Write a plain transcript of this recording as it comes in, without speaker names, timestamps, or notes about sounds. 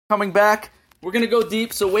Coming back, we're going to go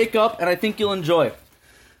deep, so wake up, and I think you'll enjoy.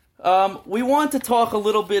 We want to talk a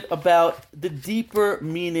little bit about the deeper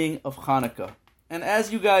meaning of Chanukah. And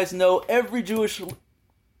as you guys know, every Jewish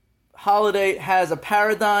holiday has a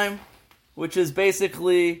paradigm, which is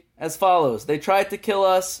basically as follows. They tried to kill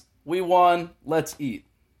us, we won, let's eat.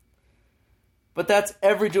 But that's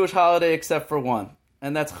every Jewish holiday except for one,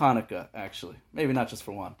 and that's Chanukah, actually. Maybe not just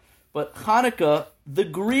for one. But Chanukah, the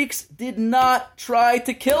Greeks did not try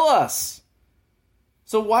to kill us.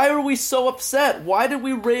 So why were we so upset? Why did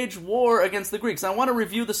we wage war against the Greeks? I want to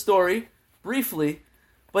review the story briefly,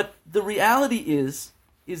 but the reality is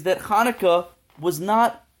that Chanukah was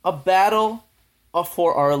not a battle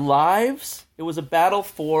for our lives. It was a battle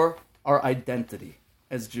for our identity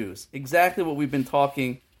as Jews. Exactly what we've been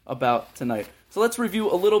talking about tonight. So let's review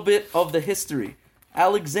a little bit of the history.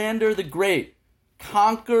 Alexander the Great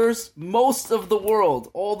conquers most of the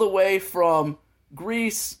world, all the way from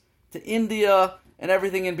Greece to India and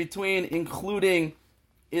everything in between, including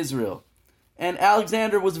Israel. And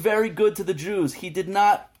Alexander was very good to the Jews. He did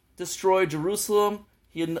not destroy Jerusalem.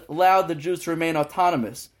 He allowed the Jews to remain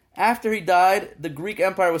autonomous. After he died, the Greek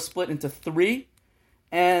Empire was split into three,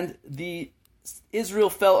 and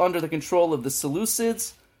Israel fell under the control of the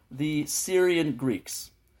Seleucids, the Syrian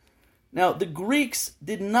Greeks. Now, the Greeks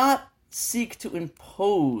did not seek to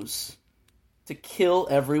impose, to kill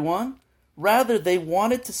everyone. Rather, they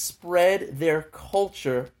wanted to spread their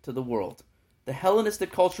culture to the world. The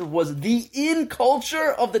Hellenistic culture was the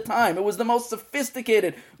in-culture of the time. It was the most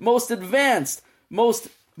sophisticated, most advanced, most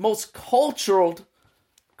cultural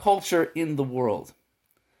culture in the world.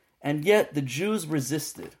 And yet, the Jews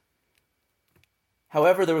resisted.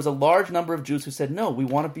 However, there was a large number of Jews who said, no, we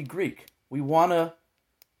want to be Greek. We want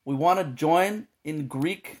to join in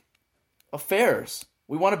Greek affairs.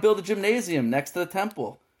 We want to build a gymnasium next to the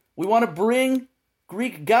temple. We want to bring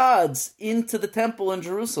Greek gods into the temple in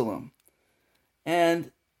Jerusalem.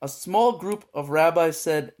 And a small group of rabbis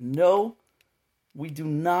said, no, we do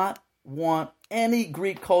not want any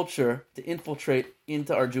Greek culture to infiltrate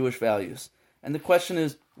into our Jewish values. And the question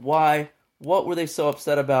is, why? What were they so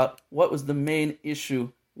upset about? What was the main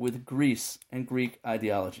issue with Greece and Greek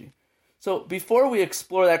ideology? So before we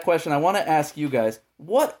explore that question, I want to ask you guys,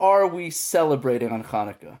 what are we celebrating on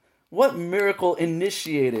Chanukah? What miracle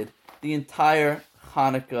initiated the entire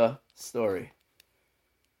Chanukah story?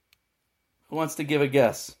 Who wants to give a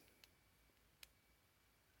guess?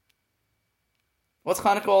 What's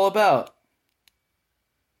Chanukah all about?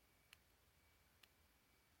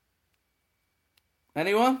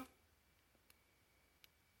 Anyone?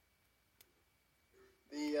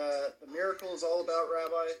 The miracle is all about,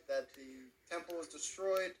 Rabbi, that the temple was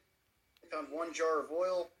destroyed. They found one jar of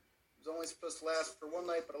oil. It was only supposed to last for one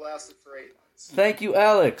night, but it lasted for 8 nights. Thank you,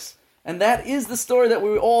 Alex. And that is the story that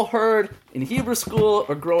we all heard in Hebrew school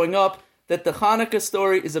or growing up, that the Chanukah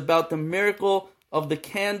story is about the miracle of the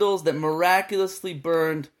candles that miraculously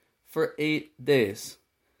burned for 8 days.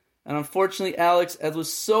 And unfortunately, Alex, as with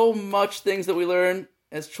so much things that we learn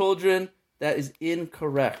as children, that is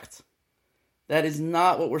incorrect. That is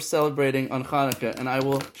not what we're celebrating on Chanukah, and I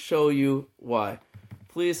will show you why.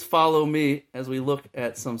 Please follow me as we look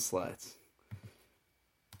at some slides.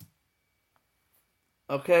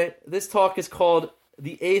 Okay, this talk is called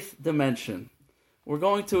The Eighth Dimension. We're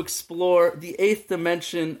going to explore the eighth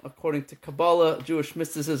dimension according to Kabbalah, Jewish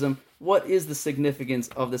mysticism. What is the significance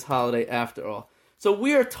of this holiday after all? So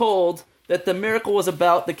we are told that the miracle was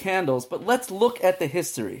about the candles, but let's look at the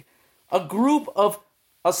history.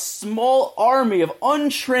 A small army of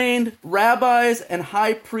untrained rabbis and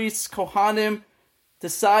high priests, Kohanim,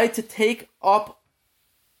 decide to take up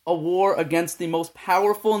a war against the most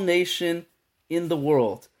powerful nation in the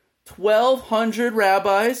world. 1,200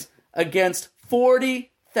 rabbis against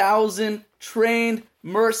 40,000 trained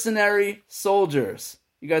mercenary soldiers.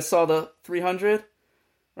 You guys saw the 300?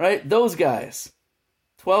 Right? Those guys.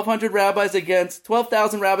 12,000 rabbis against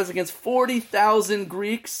 40,000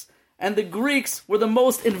 Greeks. And the Greeks were the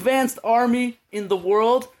most advanced army in the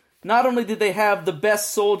world. Not only did they have the best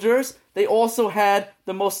soldiers, they also had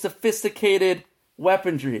the most sophisticated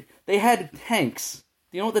weaponry. They had tanks.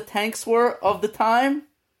 Do you know what the tanks were of the time?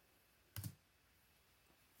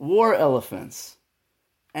 War elephants.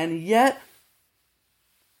 And yet,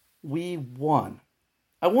 we won.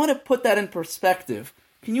 I want to put that in perspective.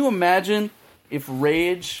 Can you imagine if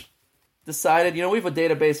Rage decided, we have a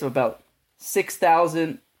database of about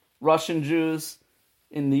 6,000 Russian Jews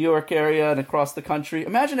in New York area and across the country.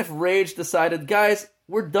 Imagine if Rage decided, guys,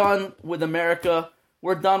 we're done with America.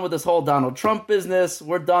 We're done with this whole Donald Trump business.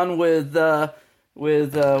 We're done with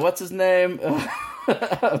what's his name?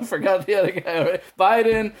 I forgot the other guy. Right?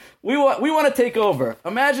 Biden. We want to take over.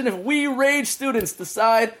 Imagine if we rage students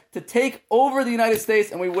decide to take over the United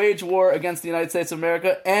States and we wage war against the United States of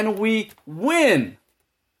America and we win.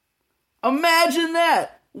 Imagine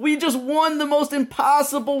that. We just won the most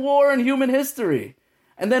impossible war in human history.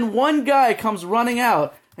 And then one guy comes running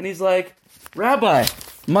out and he's like, Rabbi,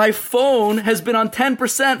 my phone has been on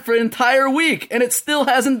 10% for an entire week and it still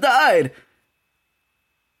hasn't died.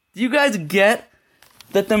 Do you guys get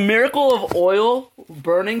that the miracle of oil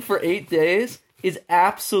burning for 8 days is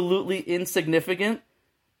absolutely insignificant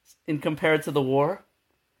in compared to the war?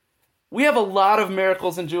 We have a lot of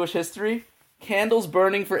miracles in Jewish history. Candles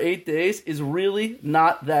burning for 8 days is really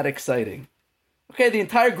not that exciting. Okay, the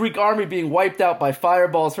entire Greek army being wiped out by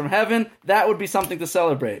fireballs from heaven, that would be something to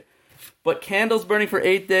celebrate. But candles burning for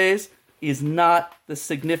 8 days is not the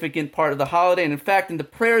significant part of the holiday. And in fact, in the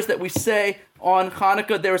prayers that we say on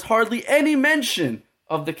Chanukah, there is hardly any mention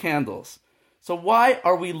of the candles. So why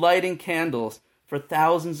are we lighting candles for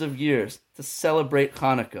thousands of years to celebrate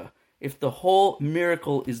Chanukah if the whole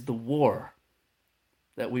miracle is the war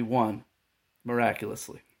that we won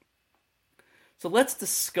miraculously? So let's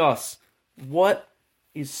discuss what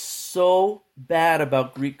is so bad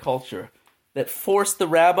about Greek culture that forced the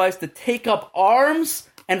rabbis to take up arms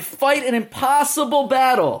and fight an impossible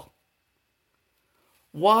battle.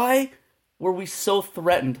 Why were we so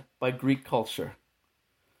threatened by Greek culture?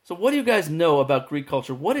 So what do you guys know about Greek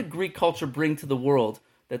culture? What did Greek culture bring to the world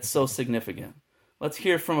that's so significant? Let's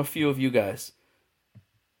hear from a few of you guys.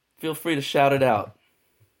 Feel free to shout it out.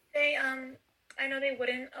 I know they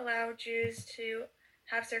wouldn't allow Jews to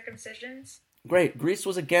have circumcisions. Great. Greece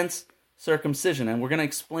was against circumcision, and we're going to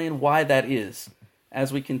explain why that is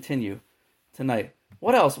as we continue tonight.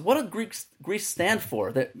 What else? What did Greece stand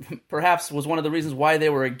for? That perhaps was one of the reasons why they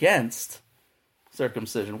were against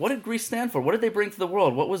circumcision. What did Greece stand for? What did they bring to the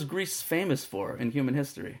world? What was Greece famous for in human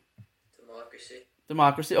history?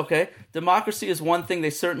 Democracy, okay. Democracy is one thing they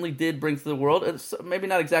certainly did bring to the world. It's maybe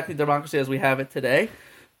not exactly democracy as we have it today,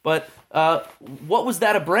 but what was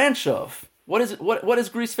that a branch of? What is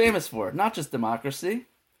Greece famous for? Not just democracy.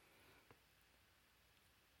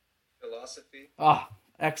 Philosophy. Ah,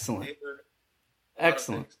 excellent.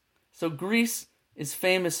 Excellent. So Greece is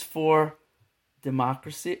famous for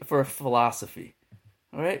democracy, for philosophy.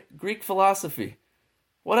 All right? Greek philosophy.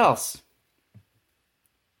 What else?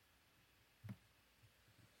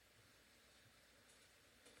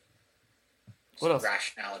 What else?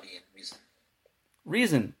 Rationality and reason.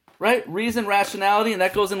 Reason, right? Reason, rationality, and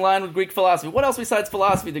that goes in line with Greek philosophy. What else besides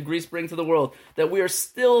philosophy did Greece bring to the world that we are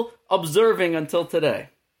still observing until today?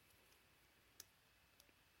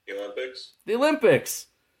 The Olympics. The Olympics.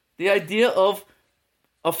 The idea of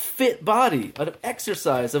a fit body, of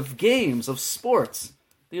exercise, of games, of sports.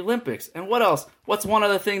 The Olympics. And what else? What's one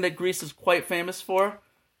other thing that Greece is quite famous for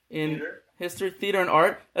in history? Theater and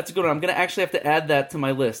art. That's a good one. I'm going to actually have to add that to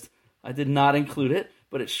my list. I did not include it,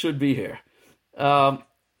 but it should be here.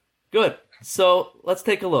 Good. So let's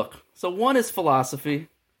take a look. So one is philosophy,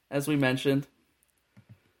 as we mentioned.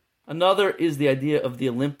 Another is the idea of the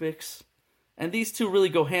Olympics. And these two really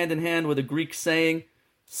go hand in hand with a Greek saying,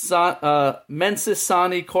 mensis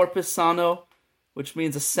sani, corpus sano, which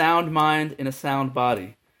means a sound mind in a sound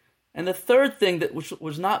body. And the third thing that which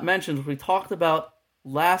was not mentioned, which we talked about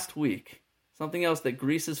last week, something else that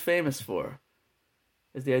Greece is famous for,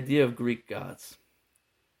 is the idea of Greek gods.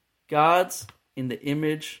 Gods in the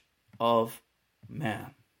image of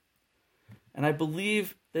man. And I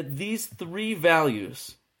believe that these three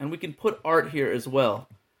values, and we can put art here as well,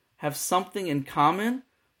 have something in common,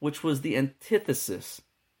 which was the antithesis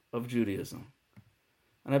of Judaism.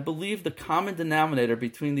 And I believe the common denominator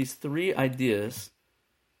between these three ideas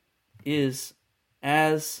is,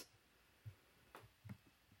 as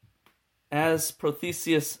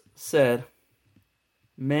Prothesis said,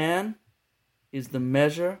 man is the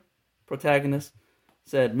measure, protagonist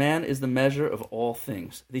said, man is the measure of all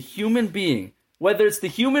things. The human being, whether it's the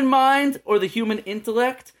human mind or the human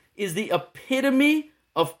intellect, is the epitome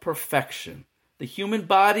of perfection. The human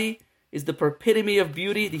body is the epitome of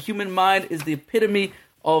beauty. The human mind is the epitome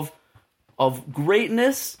of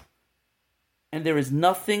greatness. And there is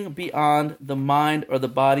nothing beyond the mind or the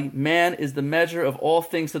body. Man is the measure of all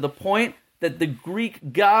things, to the point that the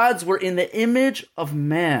Greek gods were in the image of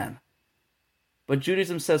man. But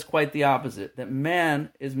Judaism says quite the opposite, that man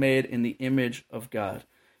is made in the image of God.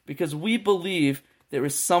 Because we believe there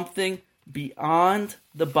is something beyond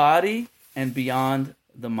the body and beyond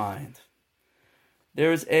the mind.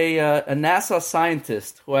 There is a NASA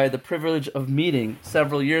scientist who I had the privilege of meeting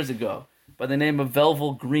several years ago by the name of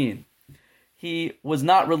Velvel Green. he was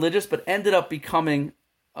not religious, but ended up becoming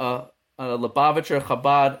a Lubavitcher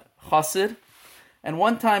Chabad Chassid. And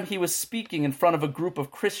one time he was speaking in front of a group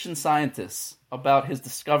of Christian scientists about his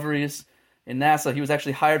discoveries in NASA. He was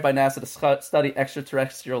actually hired by NASA to study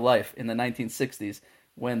extraterrestrial life in the 1960s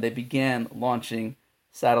when they began launching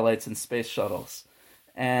satellites and space shuttles.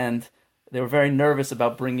 And they were very nervous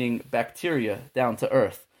about bringing bacteria down to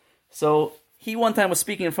Earth. So he one time was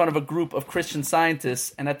speaking in front of a group of Christian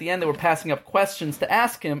scientists, and at the end they were passing up questions to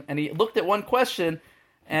ask him, and he looked at one question,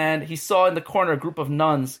 and he saw in the corner a group of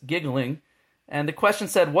nuns giggling, and the question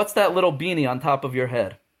said, "What's that little beanie on top of your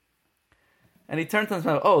head?" And he turned to them and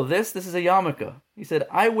said, "Oh, this is a yarmulke." He said,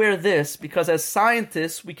 "I wear this because as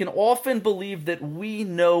scientists, we can often believe that we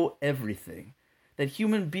know everything, that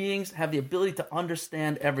human beings have the ability to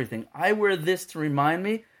understand everything. I wear this to remind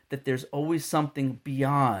me that there's always something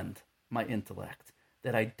beyond my intellect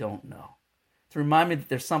that I don't know, to remind me that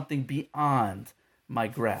there's something beyond my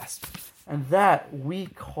grasp." And that we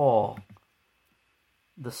call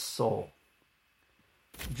the soul.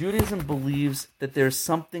 Judaism believes that there's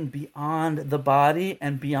something beyond the body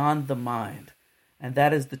and beyond the mind, and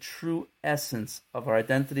that is the true essence of our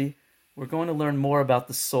identity. We're going to learn more about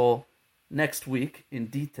the soul next week in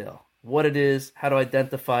detail, what it is, how to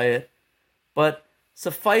identify it, but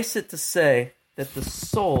suffice it to say that the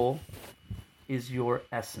soul is your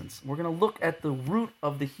essence. We're going to look at the root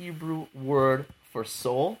of the Hebrew word for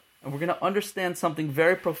soul, and we're going to understand something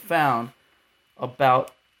very profound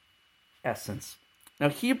about essence. Now,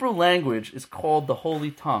 Hebrew language is called the Holy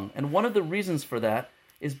Tongue, and one of the reasons for that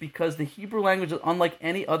is because the Hebrew language is unlike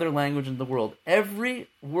any other language in the world. Every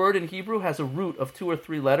word in Hebrew has a root of 2 or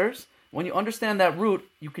 3 letters. When you understand that root,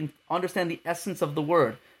 you can understand the essence of the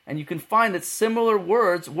word, and you can find that similar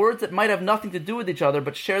words that might have nothing to do with each other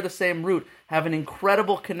but share the same root, have an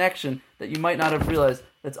incredible connection that you might not have realized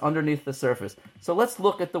that's underneath the surface. So let's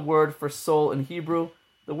look at the word for soul in Hebrew.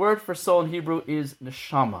 The word for soul in Hebrew is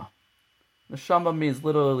neshama. Neshama means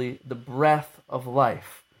literally the breath of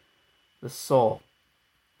life, the soul.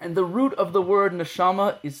 And the root of the word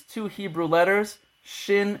neshama is 2 Hebrew letters,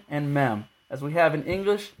 shin and mem, as we have in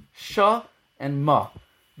English, sha and ma.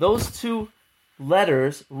 Those 2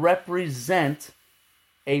 letters represent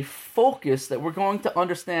a focus that we're going to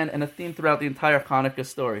understand and a theme throughout the entire Chanukah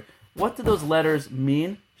story. What do those letters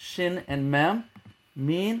mean? Shin and mem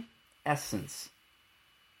mean essence.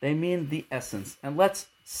 They mean the essence. And let's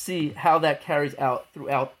see how that carries out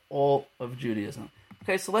throughout all of Judaism.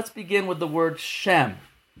 Okay, so let's begin with the word Shem.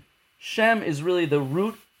 Shem is really the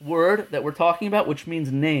root word that we're talking about, which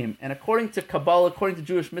means name. And according to Kabbalah, according to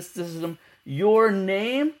Jewish mysticism, your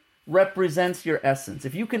name represents your essence.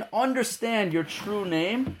 If you can understand your true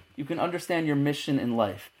name, you can understand your mission in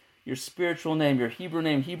life. Your spiritual name, your Hebrew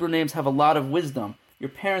name. Hebrew names have a lot of wisdom. Your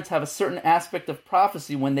parents have a certain aspect of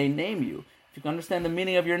prophecy when they name you. If you can understand the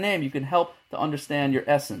meaning of your name, you can help to understand your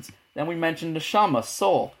essence. Then we mentioned neshama,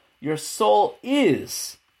 soul. Your soul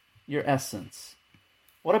is your essence.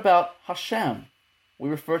 What about Hashem? We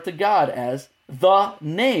refer to God as the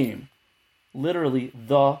name. Literally,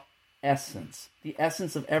 the essence. The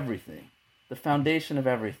essence of everything. The foundation of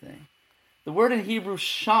everything. The word in Hebrew,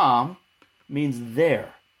 sham, means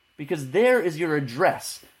there. Because there is your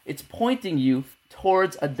address. It's pointing you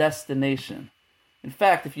towards a destination. In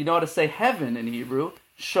fact, if you know how to say heaven in Hebrew,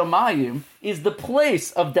 shamayim is the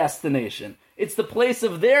place of destination. It's the place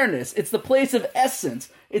of there-ness. It's the place of essence.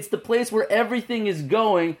 It's the place where everything is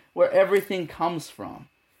going, where everything comes from.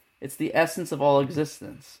 It's the essence of all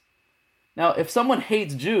existence. Now, if someone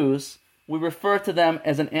hates Jews, we refer to them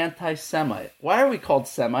as an anti-Semite. Why are we called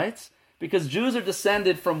Semites? Because Jews are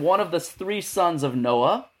descended from one of the 3 sons of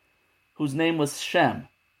Noah, whose name was Shem.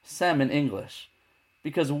 Sem in English.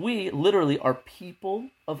 Because we literally are people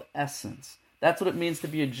of essence. That's what it means to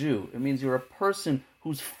be a Jew. It means you're a person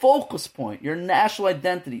whose focus point, your national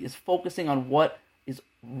identity, is focusing on what is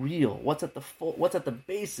real, what's at the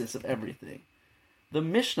basis of everything. The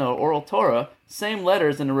Mishnah, or Oral Torah, same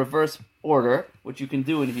letters in a reverse order, which you can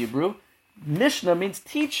do in Hebrew. Mishnah means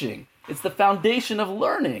teaching. It's the foundation of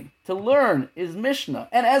learning. To learn is Mishnah.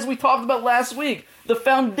 And as we talked about last week, the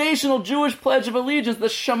foundational Jewish Pledge of Allegiance, the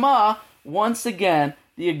Shema, once again,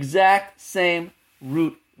 the exact same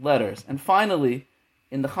root letters. And finally,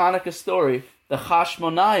 in the Chanukah story, the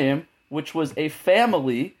Hashmonayim, which was a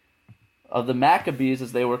family of the Maccabees,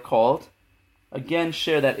 as they were called, again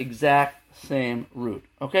share that exact same root.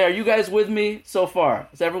 Okay, are you guys with me so far?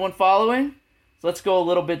 Is everyone following? So let's go a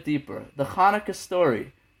little bit deeper. The Chanukah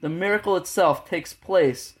story, the miracle itself takes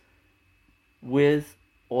place with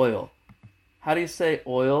oil. How do you say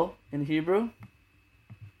oil in Hebrew?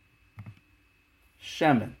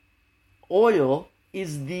 Shemen. oil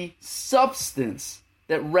is the substance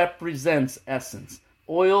that represents essence.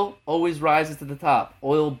 Oil always rises to the top.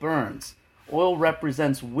 Oil burns. Oil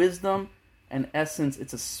represents wisdom, and essence,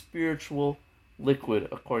 it's a spiritual liquid,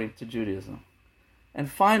 according to Judaism. And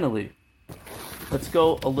finally, let's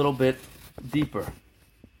go a little bit deeper.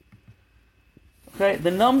 Okay,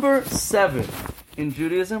 the number 7 in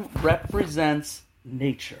Judaism represents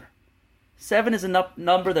nature. 7 is a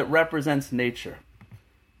number that represents nature.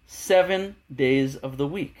 7 days of the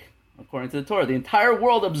week, according to the Torah. The entire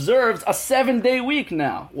world observes a 7-day week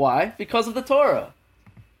now. Why? Because of the Torah.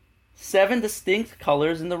 7 distinct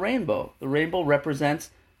colors in the rainbow. The rainbow represents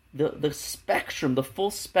the spectrum, the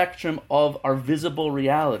full spectrum of our visible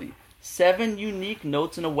reality. 7 unique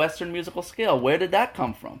notes in a Western musical scale. Where did that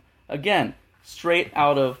come from? Again, straight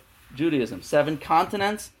out of Judaism. 7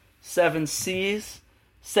 continents, 7 seas,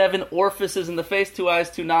 7 orifices in the face, 2 eyes,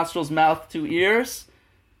 2 nostrils, mouth, 2 ears,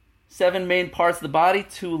 7 main parts of the body,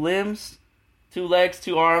 2 limbs, 2 legs,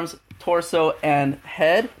 2 arms, torso, and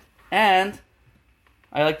head. And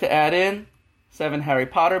I like to add in 7 Harry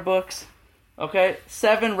Potter books. Okay,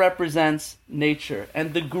 7 represents nature.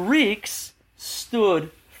 And the Greeks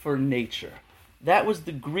stood for nature. That was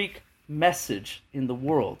the Greek message in the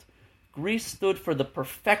world. Greece stood for the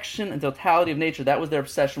perfection and totality of nature. That was their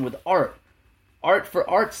obsession with art. Art for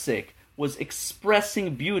art's sake was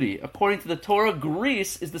expressing beauty. According to the Torah,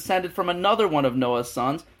 Greece is descended from another one of Noah's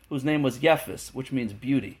sons, whose name was Yefes, which means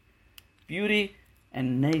beauty. Beauty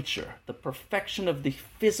and nature, the perfection of the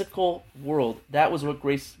physical world. That was what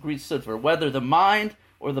Greece stood for. Whether the mind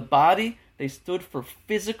or the body, they stood for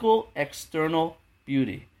physical, external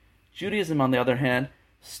beauty. Judaism, on the other hand,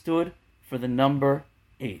 stood for the number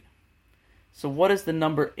 8. So what does the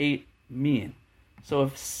number 8 mean? So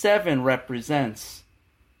if 7 represents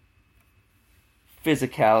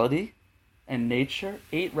physicality and nature,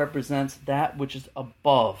 8 represents that which is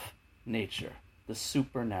above nature, the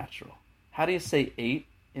supernatural. How do you say 8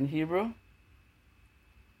 in Hebrew?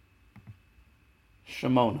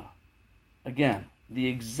 Shemona. Again, the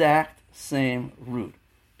exact same root.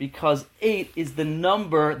 Because 8 is the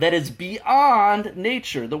number that is beyond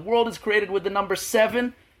nature. The world is created with the number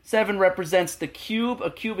 7. 7 represents the cube. A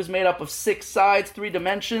cube is made up of 6 sides, 3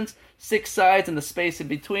 dimensions. 6 sides, and the space in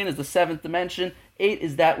between is the 7th dimension. 8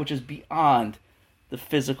 is that which is beyond the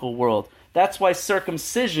physical world. That's why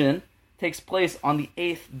circumcision takes place on the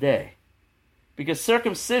 8th day. Because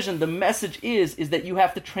circumcision, the message is that you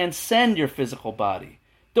have to transcend your physical body.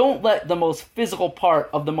 Don't let the most physical part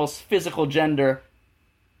of the most physical gender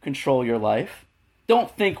control your life. Don't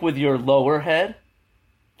think with your lower head.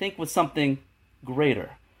 Think with something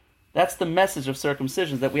greater. That's the message of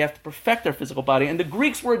circumcision, that we have to perfect our physical body. And the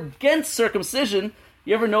Greeks were against circumcision.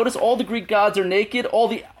 You ever notice all the Greek gods are naked? All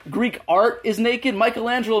the Greek art is naked?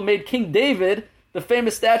 Michelangelo made King David, the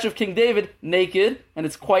famous statue of King David, naked. And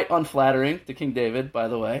it's quite unflattering to King David, by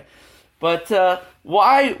the way. But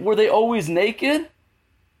why were they always naked?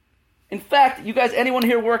 In fact, you guys, anyone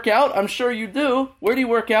here work out? I'm sure you do. Where do you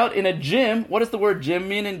work out? In a gym. What does the word gym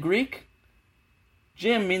mean in Greek?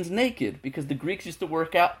 Gym means naked, because the Greeks used to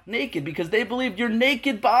work out naked, because they believed your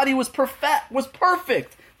naked body was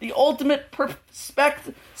perfect. The ultimate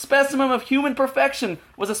specimen of human perfection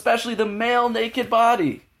was especially the male naked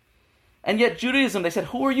body. And yet Judaism, they said,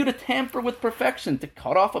 who are you to tamper with perfection? To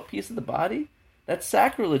cut off a piece of the body? That's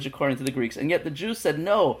sacrilege according to the Greeks. And yet the Jews said,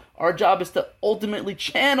 no, our job is to ultimately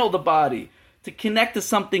channel the body, to connect to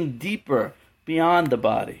something deeper beyond the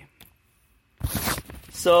body.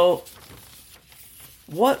 So,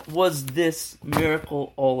 what was this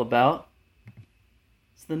miracle all about?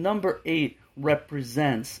 So the number 8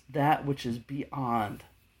 represents that which is beyond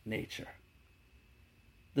nature,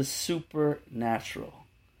 the supernatural.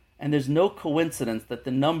 And there's no coincidence that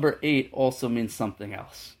the number 8 also means something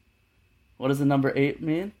else. What does the number 8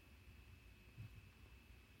 mean?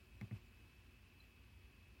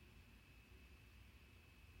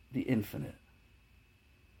 The infinite.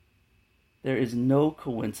 There is no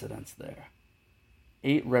coincidence there.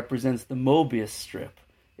 8 represents the Mobius strip.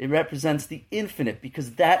 It represents the infinite,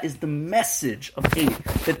 because that is the message of 8,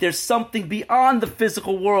 that there's something beyond the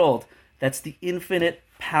physical world. That's the infinite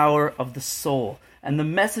power of the soul. And the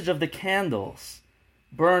message of the candles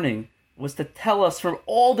burning was to tell us from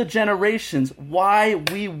all the generations why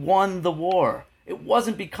we won the war. It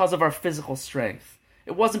wasn't because of our physical strength.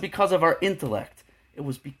 It wasn't because of our intellect. It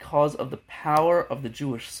was because of the power of the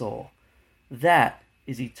Jewish soul. That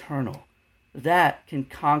is eternal. That can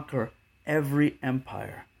conquer every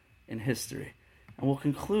empire in history. And we'll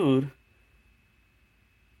conclude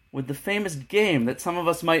with the famous game that some of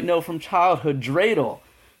us might know from childhood, dreidel.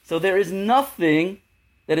 So there is nothing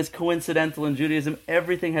that is coincidental in Judaism.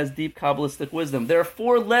 Everything has deep Kabbalistic wisdom. There are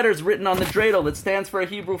 4 letters written on the dreidel that stands for a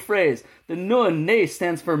Hebrew phrase. The Nun, Nes,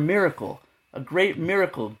 stands for miracle. A great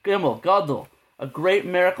miracle. Gimel, Gadol. A great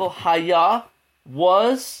miracle. Haya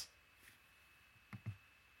was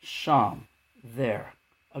Sham. There.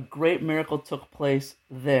 A great miracle took place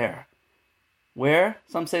there. Where?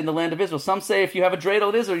 Some say in the land of Israel. Some say if you have a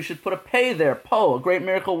dreidel in Israel, you should put a pei there. Po. A great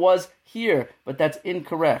miracle was here. But that's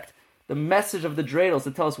incorrect. The message of the dreidel is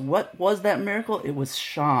to tell us what was that miracle? It was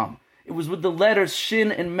Sham. It was with the letters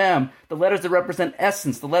Shin and Mem, the letters that represent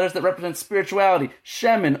essence, the letters that represent spirituality,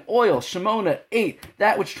 Shemin, oil, Shemona, 8,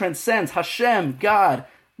 that which transcends, Hashem, God,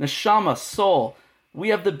 Neshama, soul. We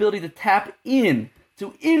have the ability to tap in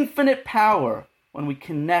to infinite power when we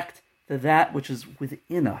connect to that which is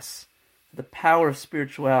within us, the power of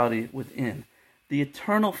spirituality within. The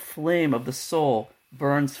eternal flame of the soul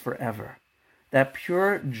burns forever. That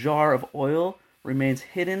pure jar of oil remains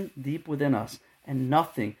hidden deep within us, and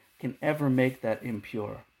nothing can ever make that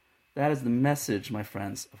impure. That is the message, my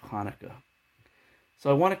friends, of Hanukkah. So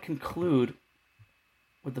I want to conclude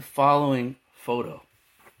with the following photo.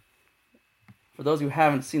 For those who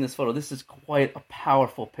haven't seen this photo, this is quite a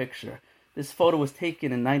powerful picture. This photo was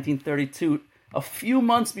taken in 1932, a few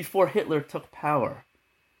months before Hitler took power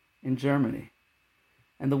in Germany.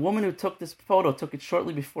 And the woman who took this photo took it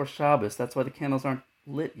shortly before Shabbos. That's why the candles aren't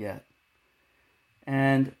lit yet.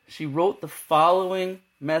 And she wrote the following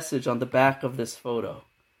message on the back of this photo.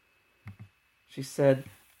 She said,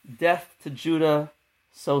 "Death to Judah,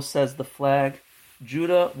 so says the flag.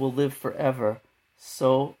 Judah will live forever,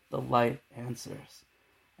 so the light answers."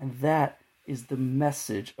 And that is the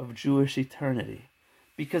message of Jewish eternity.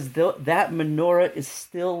 Because that menorah is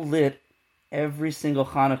still lit every single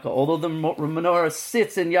Hanukkah. Although the menorah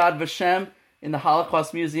sits in Yad Vashem, in the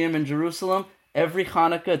Holocaust Museum in Jerusalem, every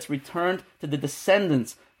Hanukkah it's returned to the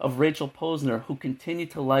descendants of Rachel Posner, who continue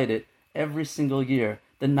to light it every single year.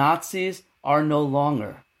 The Nazis are no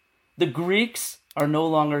longer. The Greeks are no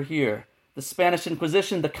longer here. The Spanish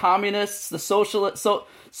Inquisition, the communists, the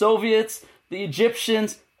Soviets, the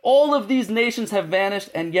Egyptians, all of these nations have vanished,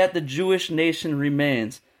 and yet the Jewish nation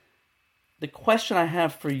remains. The question I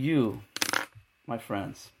have for you, my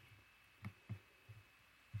friends,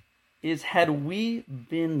 is had we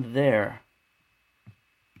been there,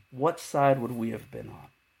 what side would we have been on?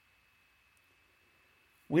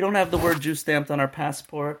 We don't have the word Jew stamped on our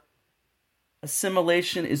passport.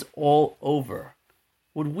 Assimilation is all over.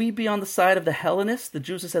 Would we be on the side of the Hellenists, the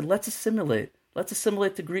Jews who said, let's assimilate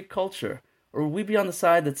to Greek culture? Or would we be on the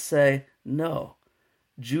side that say, no,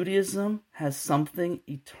 Judaism has something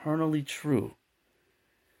eternally true?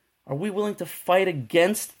 Are we willing to fight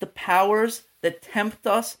against the powers that tempt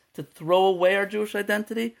us to throw away our Jewish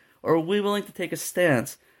identity? Or are we willing to take a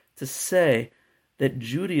stance to say that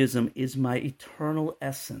Judaism is my eternal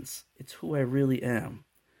essence? It's who I really am.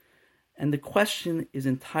 And the question is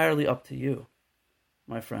entirely up to you,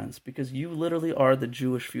 my friends, because you literally are the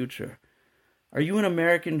Jewish future. Are you an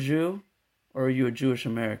American Jew, or are you a Jewish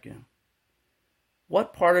American?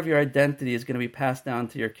 What part of your identity is going to be passed down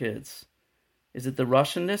to your kids? Is it the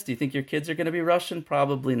Russianness? Do you think your kids are going to be Russian?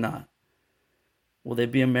 Probably not. Will they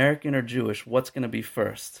be American or Jewish? What's going to be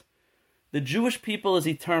first? The Jewish people is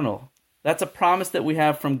eternal. That's a promise that we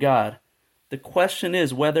have from God. The question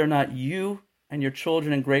is whether or not you and your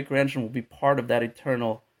children and great-grandchildren will be part of that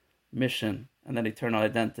eternal mission and that eternal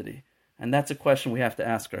identity. And that's a question we have to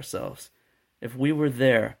ask ourselves. If we were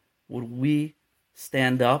there, would we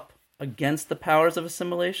stand up against the powers of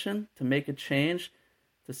assimilation to make a change,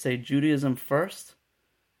 to say Judaism first?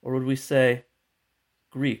 Or would we say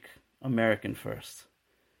Greek, American first?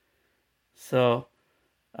 So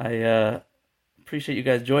I appreciate you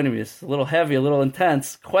guys joining me. It's a little heavy, a little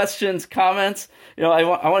intense. Questions, comments? I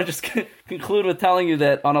want to just conclude with telling you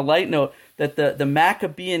that, on a light note, that the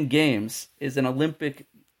Maccabean Games is an Olympic,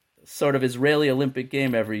 sort of Israeli Olympic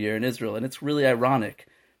game every year in Israel. And it's really ironic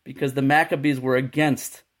because the Maccabees were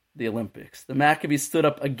against the Olympics. The Maccabees stood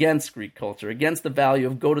up against Greek culture, against the value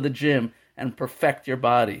of go to the gym and perfect your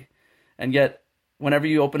body. And yet, whenever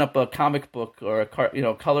you open up a comic book or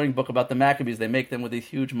a coloring book about the Maccabees, they make them with these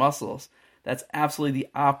huge muscles. That's absolutely the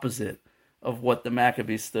opposite of what the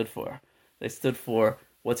Maccabees stood for. They stood for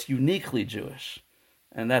what's uniquely Jewish.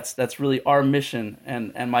 And that's really our mission.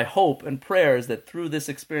 And my hope and prayer is that through this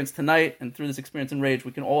experience tonight and through this experience in Rage,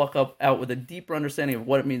 we can all walk out with a deeper understanding of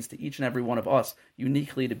what it means to each and every one of us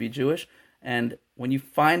uniquely to be Jewish. And when you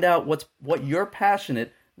find out what you're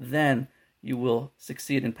passionate, then you will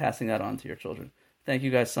succeed in passing that on to your children. Thank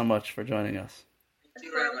you guys so much for joining us.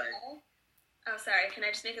 Oh, sorry. Can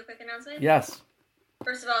I just make a quick announcement? Yes.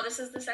 First of all, this is the